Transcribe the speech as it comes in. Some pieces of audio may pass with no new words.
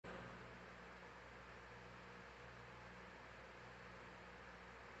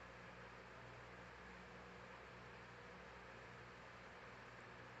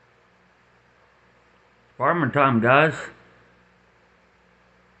Farming time, guys.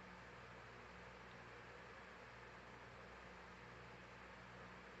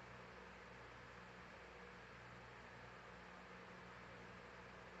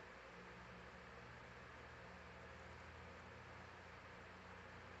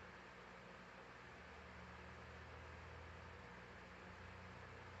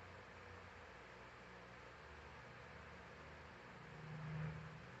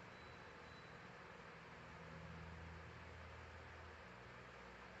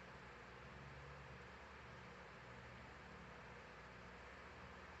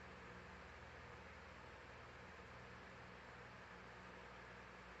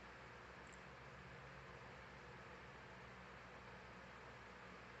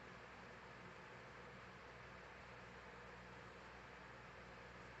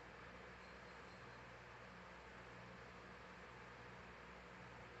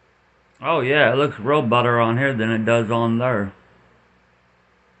 Oh yeah, it looks real better on here than it does on there.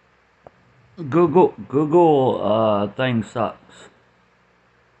 Google thing sucks.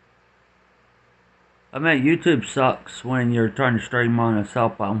 I mean, YouTube sucks when you're trying to stream on a cell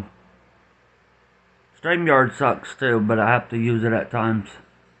phone. StreamYard sucks too, but I have to use it at times.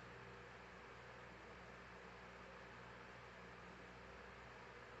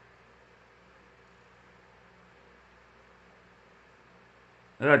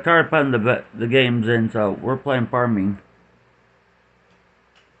 I got tired of putting the games in, so we're playing farming.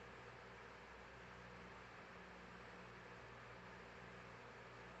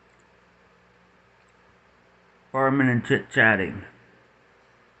 Farming and chit-chatting.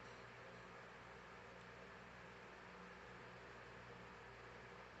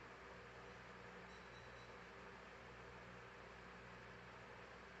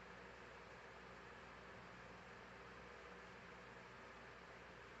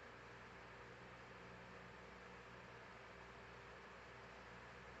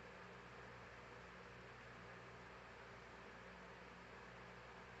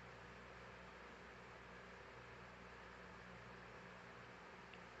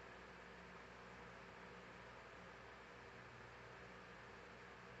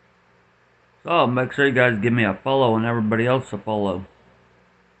 So make sure you guys give me a follow and everybody else a follow.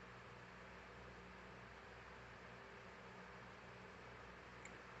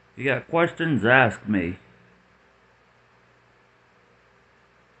 If you got questions, ask me.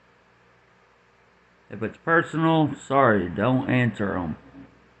 If it's personal, sorry, don't answer them.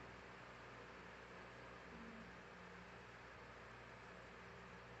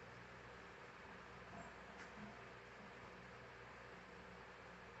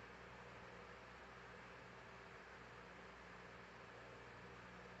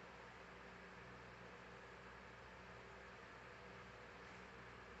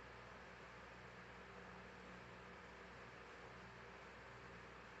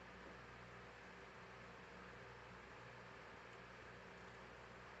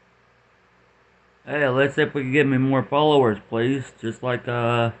 Hey, let's see if we can get me more followers, please. Just like,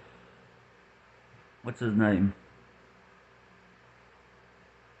 what's his name?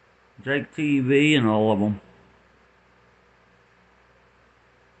 Jake TV and all of them.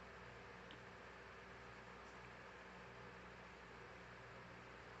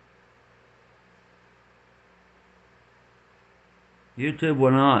 YouTube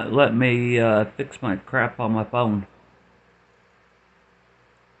will not let me fix my crap on my phone.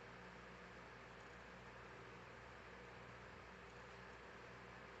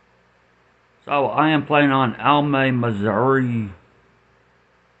 So I am playing on Almay, Missouri.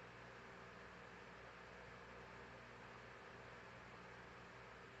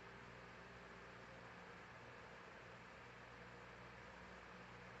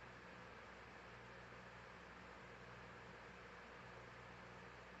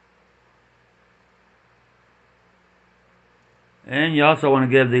 And you also want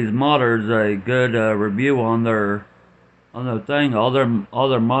to give these modders a good review on their thing. All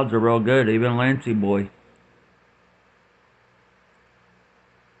their mods are real good, even Lancy Boy.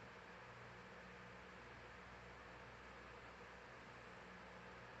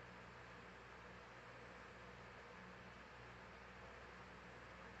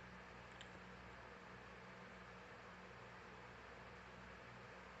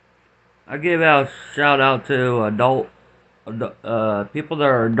 I give out shout out to people that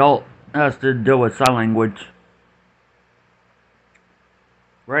are adult has to do with sign language.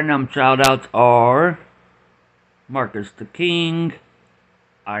 Random shout outs are Marcus the King,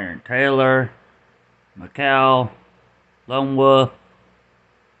 Iron Taylor, Macau, Lone Wolf,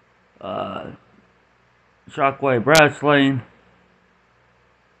 Shockwave Wrestling.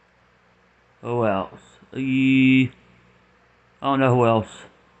 Who else? I don't know who else.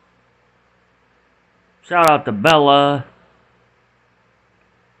 Shout out to Bella.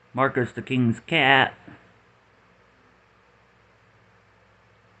 Marcus the King's cat.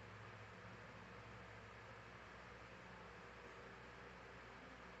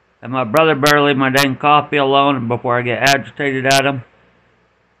 And my brother better leave my dang coffee alone before I get agitated at him.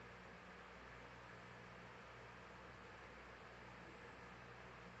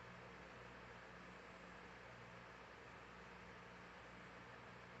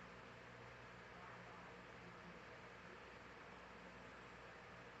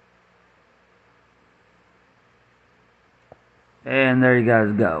 And there you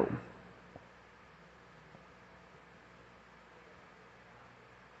guys go.